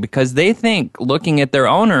seeking, because they think, looking at their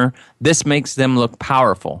owner, this makes them look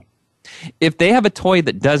powerful. If they have a toy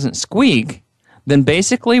that doesn't squeak, then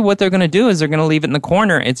basically what they're going to do is they're going to leave it in the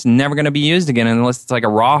corner. It's never going to be used again unless it's like a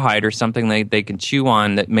rawhide or something they can chew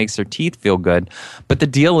on that makes their teeth feel good. But the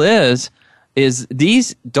deal is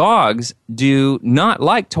these dogs do not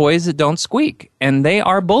like toys that don't squeak, and they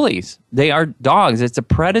are bullies. They are dogs. It's a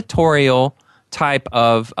predatory type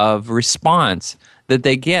of response that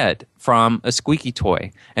they get from a squeaky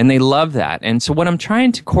toy, and they love that. And so what I'm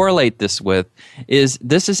trying to correlate this with is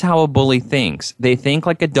this is how a bully thinks. They think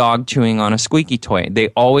like a dog chewing on a squeaky toy. They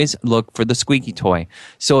always look for the squeaky toy.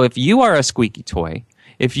 So if you are a squeaky toy,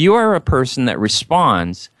 if you are a person that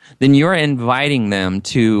responds, then you're inviting them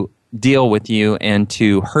to deal with you and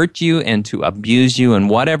to hurt you and to abuse you in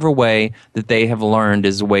whatever way that they have learned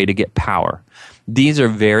is a way to get power. These are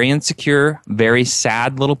very insecure, very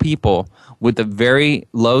sad little people with a very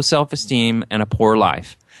low self-esteem and a poor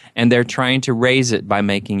life. And they're trying to raise it by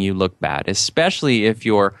making you look bad, especially if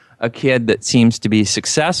you're a kid that seems to be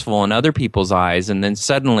successful in other people's eyes, and then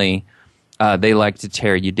suddenly they like to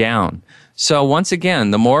tear you down. So once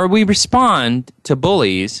again, the more we respond to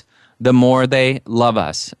bullies, the more they love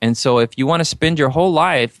us. And so if you want to spend your whole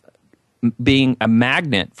life being a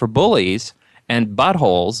magnet for bullies and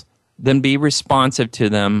buttholes, then be responsive to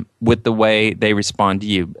them with the way they respond to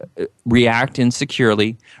you. React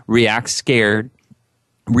insecurely, react scared,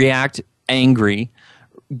 react angry,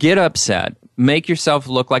 get upset, make yourself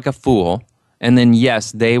look like a fool, and then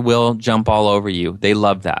yes, they will jump all over you. They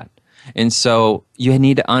love that. And so you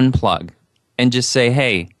need to unplug and just say,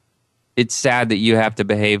 hey, it's sad that you have to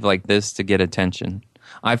behave like this to get attention.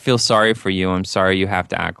 I feel sorry for you. I'm sorry you have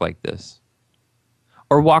to act like this.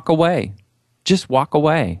 Or walk away. Just walk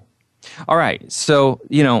away. All right. So,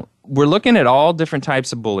 we're looking at all different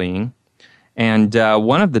types of bullying. And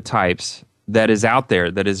one of the types that is out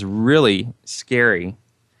there that is really scary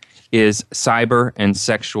is cyber and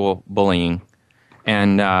sexual bullying.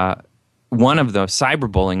 And one of the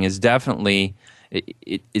cyberbullying is definitely,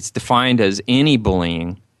 it's defined as any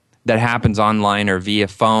bullying that happens online or via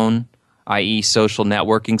phone, i.e. social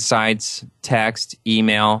networking sites, text,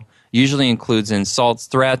 email, usually includes insults,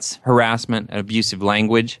 threats, harassment, and abusive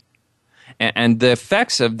language. And the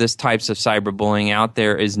effects of this types of cyberbullying out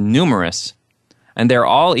there is numerous, and they're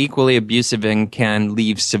all equally abusive and can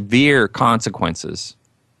leave severe consequences.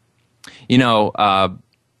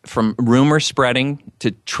 From rumor spreading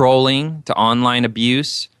to trolling to online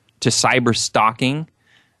abuse to cyber stalking,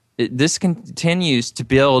 this continues to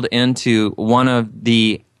build into one of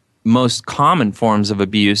the most common forms of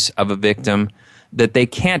abuse of a victim that they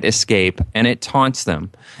can't escape, and it taunts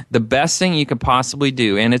them. The best thing you could possibly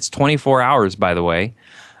do, and it's 24 hours, by the way,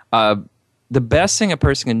 the best thing a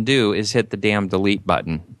person can do is hit the damn delete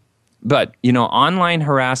button. But, online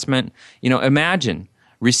harassment, imagine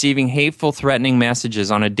receiving hateful, threatening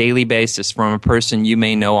messages on a daily basis from a person you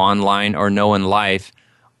may know online or know in life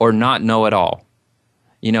or not know at all.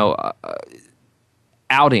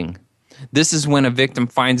 Outing. This is when a victim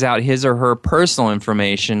finds out his or her personal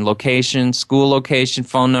information, location, school location,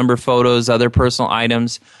 phone number, photos, other personal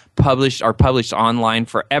items published online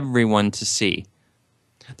for everyone to see.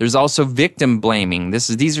 There's also victim blaming.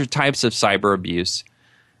 These are types of cyber abuse.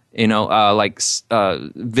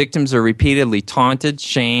 Victims are repeatedly taunted,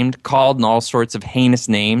 shamed, called in all sorts of heinous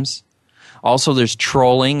names. Also, there's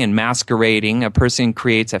trolling and masquerading. A person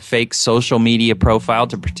creates a fake social media profile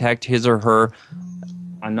to protect his or her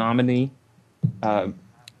anonymous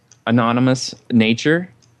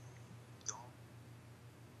nature.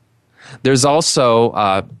 There's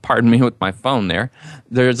also, pardon me with my phone there,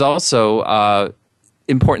 there's also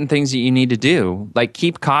important things that you need to do, like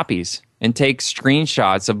keep copies and take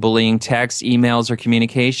screenshots of bullying texts, emails, or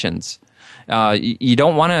communications. You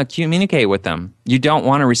don't want to communicate with them. You don't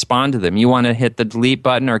want to respond to them. You want to hit the delete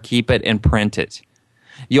button or keep it and print it.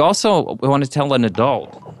 You also want to tell an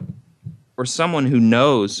adult or someone who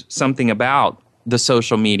knows something about the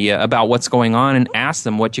social media, about what's going on, and ask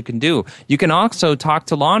them what you can do. You can also talk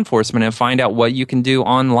to law enforcement and find out what you can do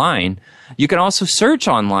online. You can also search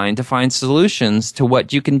online to find solutions to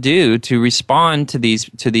what you can do to respond to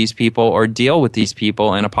these people or deal with these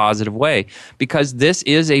people in a positive way, because this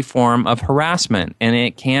is a form of harassment and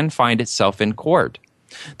it can find itself in court.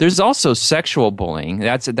 There's also sexual bullying.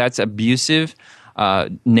 That's abusive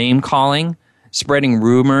name calling, spreading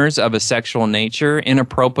rumors of a sexual nature,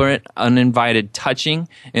 inappropriate, uninvited touching,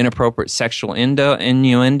 inappropriate sexual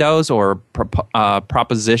innuendos or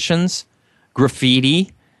propositions, graffiti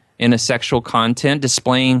in a sexual content,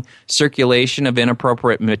 displaying circulation of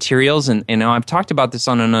inappropriate materials. And I've talked about this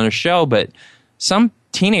on another show, but some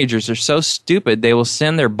teenagers are so stupid they will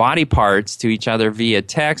send their body parts to each other via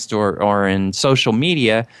text or in social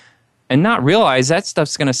media and not realize that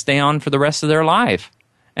stuff's going to stay on for the rest of their life.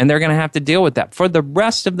 And they're going to have to deal with that for the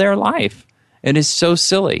rest of their life. It is so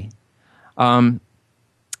silly. The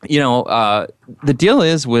deal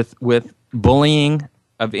is with bullying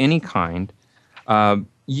of any kind,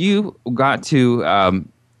 you got to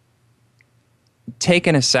take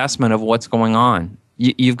an assessment of what's going on.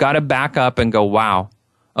 You've got to back up and go, wow,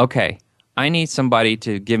 okay, I need somebody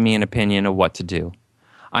to give me an opinion of what to do.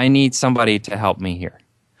 I need somebody to help me here.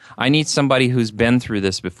 I need somebody who's been through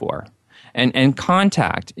this before. And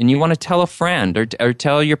contact, and you want to tell a friend or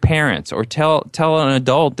tell your parents or tell an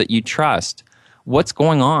adult that you trust what's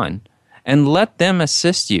going on, and let them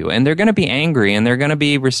assist you. And they're going to be angry, and they're going to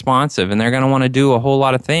be responsive, and they're going to want to do a whole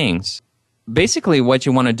lot of things. Basically, what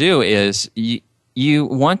you want to do is you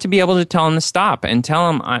want to be able to tell them to stop and tell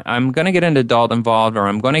them, I'm going to get an adult involved, or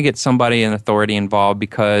I'm going to get somebody in authority involved,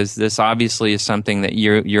 because this obviously is something that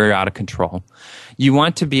you're out of control. You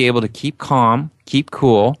want to be able to keep calm, keep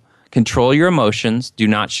cool, control your emotions, do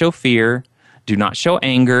not show fear, do not show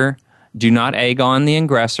anger, do not egg on the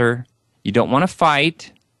aggressor. You don't want to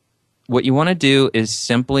fight. What you want to do is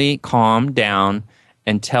simply calm down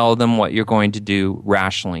and tell them what you're going to do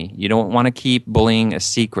rationally. You don't want to keep bullying a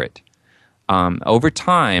secret. Over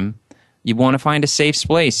time, you want to find a safe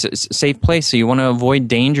place. So you want to avoid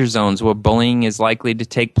danger zones where bullying is likely to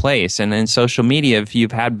take place. And in social media, if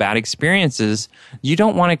you've had bad experiences, you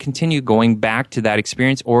don't want to continue going back to that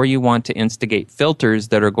experience, or you want to instigate filters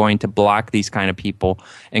that are going to block these kind of people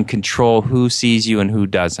and control who sees you and who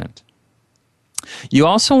doesn't. You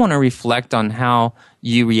also want to reflect on how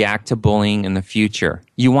you react to bullying in the future.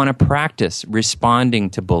 You want to practice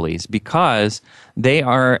responding to bullies, because they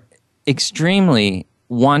are extremely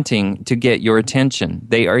wanting to get your attention.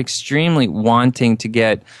 They are extremely wanting to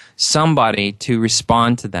get somebody to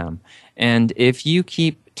respond to them. And if you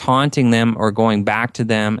keep taunting them or going back to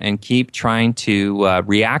them and keep trying to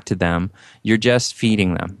react to them, you're just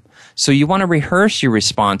feeding them. So you want to rehearse your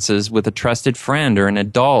responses with a trusted friend or an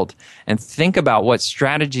adult and think about what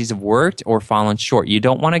strategies have worked or fallen short. You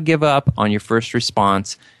don't want to give up on your first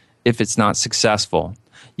response if it's not successful.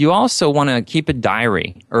 You also want to keep a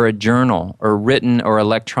diary or a journal or written or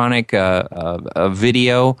electronic a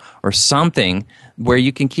video or something where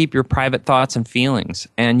you can keep your private thoughts and feelings,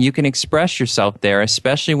 and you can express yourself there,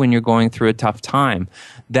 especially when you're going through a tough time.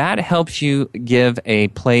 That helps you give a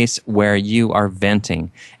place where you are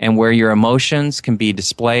venting and where your emotions can be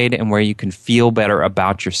displayed and where you can feel better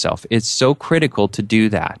about yourself. It's so critical to do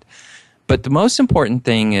that. But the most important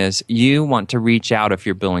thing is you want to reach out if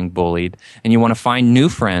you're being bullied, and you want to find new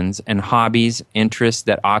friends and hobbies, interests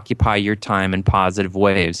that occupy your time in positive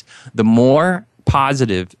ways. The more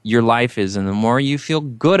positive your life is and the more you feel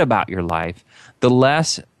good about your life, the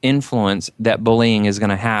less influence that bullying is going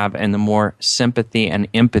to have and the more sympathy and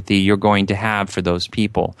empathy you're going to have for those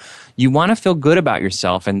people. You want to feel good about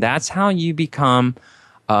yourself, and that's how you become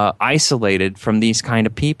isolated from these kind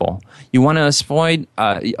of people. You want to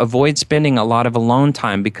avoid spending a lot of alone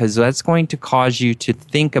time, because that's going to cause you to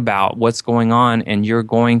think about what's going on, and you're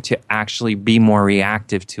going to actually be more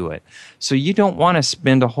reactive to it. So you don't want to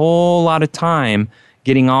spend a whole lot of time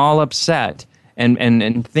getting all upset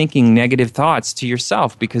and thinking negative thoughts to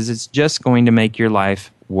yourself, because it's just going to make your life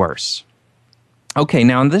worse. Okay,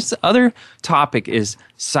 now this other topic is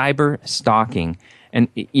cyber stalking. And,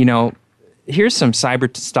 here's some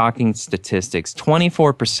cyber stalking statistics.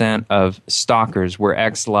 24% of stalkers were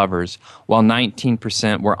ex-lovers, while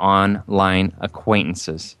 19% were online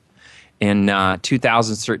acquaintances. In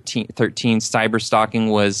 2013, cyber stalking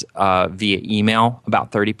was via email,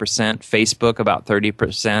 about 30%, Facebook, about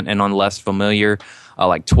 30%, and on less familiar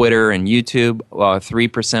like Twitter and YouTube,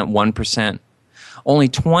 3%, 1%. Only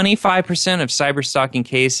 25% of cyber stalking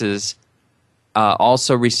cases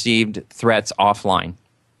also received threats offline.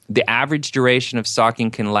 The average duration of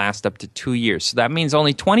stalking can last up to 2 years. So that means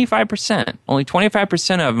only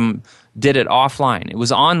 25% of them did it offline. It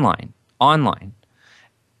was online.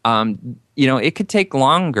 It could take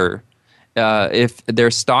longer if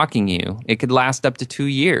they're stalking you. It could last up to 2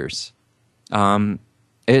 years,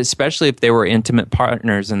 especially if they were intimate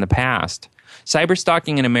partners in the past. Cyber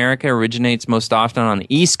stalking in America originates most often on the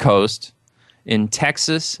East Coast. In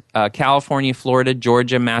Texas, California, Florida,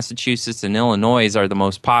 Georgia, Massachusetts, and Illinois are the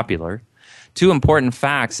most popular. Two important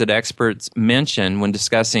facts that experts mention when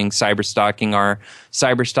discussing cyber stalking are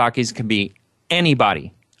cyber stalking can be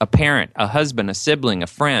anybody, a parent, a husband, a sibling, a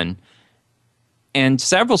friend. And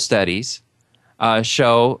several studies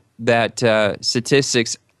show that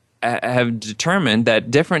statistics have determined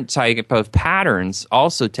that different type of patterns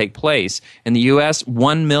also take place. In the U.S.,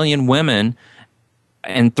 1 million women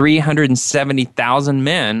and 370,000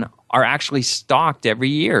 men are actually stalked every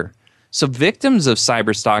year. So victims of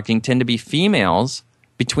cyber stalking tend to be females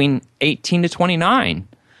between 18 to 29.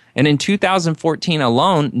 And in 2014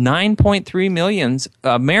 alone, 9.3 million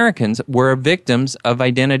Americans were victims of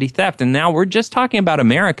identity theft. And now we're just talking about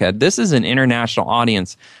America. This is an international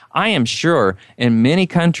audience. I am sure in many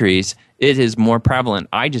countries it is more prevalent.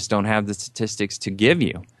 I just don't have the statistics to give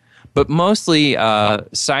you. But mostly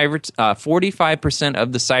 45%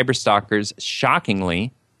 of the cyber stalkers,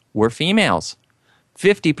 shockingly, were females.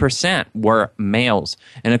 50% were males.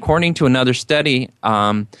 And according to another study,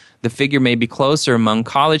 the figure may be closer among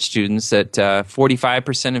college students at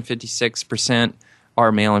 45% and 56%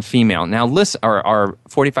 are male and female. Now, are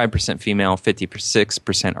 45% female,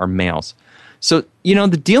 56% are males. So,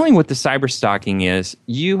 the dealing with the cyber stalking is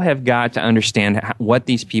you have got to understand what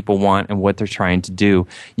these people want and what they're trying to do.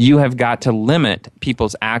 You have got to limit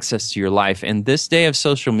people's access to your life. In this day of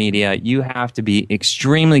social media, you have to be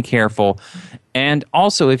extremely careful. And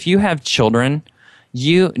also, if you have children,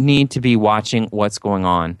 you need to be watching what's going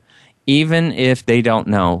on, even if they don't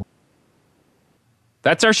know.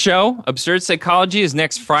 That's our show. Absurd Psychology is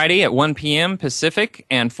next Friday at 1 p.m. Pacific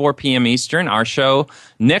and 4 p.m. Eastern. Our show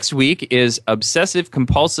next week is Obsessive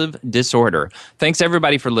Compulsive Disorder. Thanks,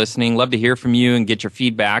 everybody, for listening. Love to hear from you and get your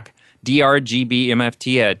feedback.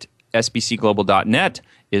 drgbmft at sbcglobal.net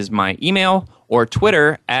is my email, or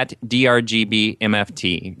Twitter at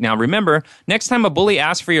drgbmft. Now, remember, next time a bully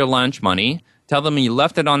asks for your lunch money, tell them you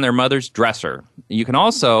left it on their mother's dresser. You can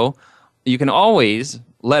always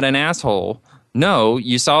let an asshole know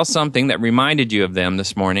you saw something that reminded you of them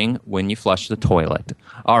this morning when you flushed the toilet.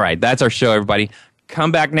 All right, that's our show, everybody. Come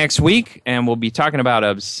back next week, and we'll be talking about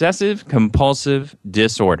obsessive compulsive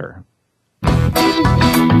disorder.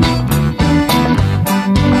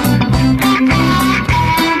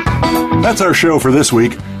 That's our show for this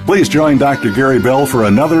week. Please join Dr. Gary Bell for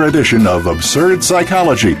another edition of Absurd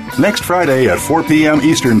Psychology next Friday at 4 p.m.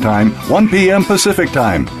 Eastern Time, 1 p.m. Pacific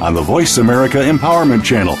Time on the Voice America Empowerment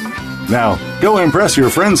Channel. Now, go impress your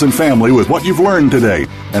friends and family with what you've learned today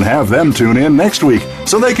and have them tune in next week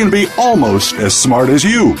so they can be almost as smart as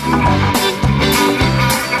you.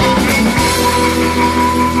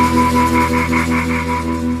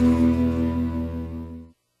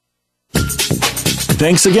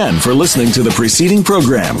 Thanks again for listening to the preceding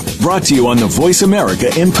program brought to you on the Voice America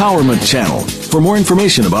Empowerment Channel. For more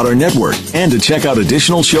information about our network and to check out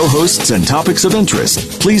additional show hosts and topics of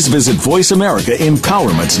interest, please visit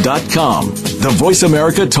voiceamericaempowerment.com. The Voice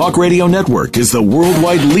America Talk Radio Network is the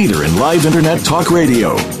worldwide leader in live Internet talk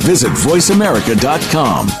radio. Visit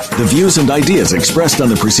voiceamerica.com. The views and ideas expressed on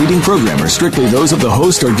the preceding program are strictly those of the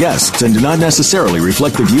host or guests and do not necessarily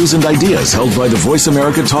reflect the views and ideas held by the Voice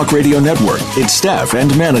America Talk Radio Network, its staff,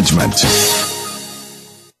 and management.